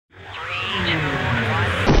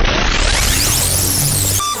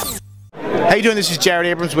How you doing? This is Jared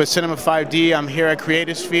Abrams with Cinema 5D. I'm here at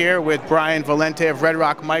Createasphere with Brian Valente of Red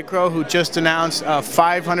Rock Micro, who just announced a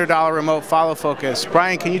 $500 remote follow focus.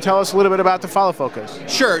 Brian, can you tell us a little bit about the follow focus?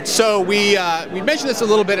 Sure. So we mentioned this a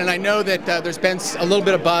little bit, and I know that there's been a little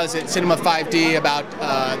bit of buzz at Cinema 5D about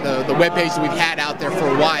the webpage that we've had out there for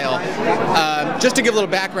a while. Just to give a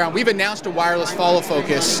little background, we've announced a wireless follow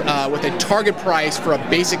focus with a target price for a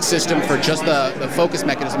basic system for just the focus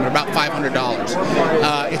mechanism at about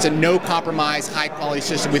 $500. It's a no compromise, high quality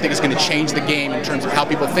system. We think it's going to change the game in terms of how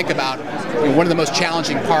people think about one of the most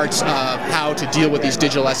challenging parts of how to deal with these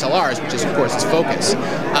digital SLRs, which is of course its focus.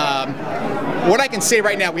 What I can say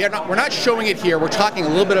right now, we're not showing it here. We're talking a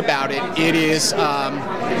little bit about it. It is going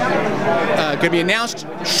to be announced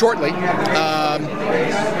shortly.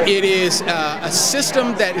 It is a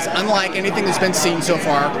system that is unlike anything that's been seen so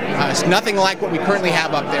far. It's nothing like what we currently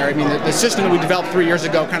have up there. I mean, the system that we developed 3 years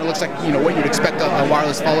ago kind of looks like what you'd expect a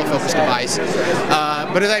wireless follow focus device.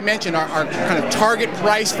 But as I mentioned, our kind of target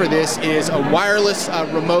price for this is a wireless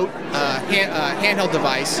remote handheld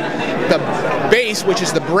device. The base, which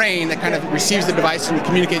is the brain that kind of receives the device and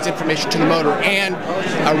communicates information to the motor, and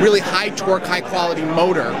a really high torque, high quality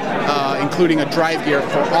motor, including a drive gear,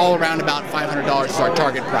 for all around about $500 is our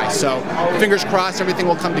target price. So fingers crossed everything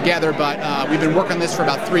will come together, but we've been working on this for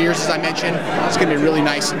about 3 years, as I mentioned. It's going to be a really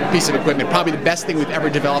nice piece of equipment, probably the best thing we've ever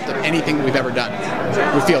developed of anything that we've ever done.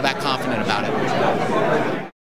 We feel that confident about it.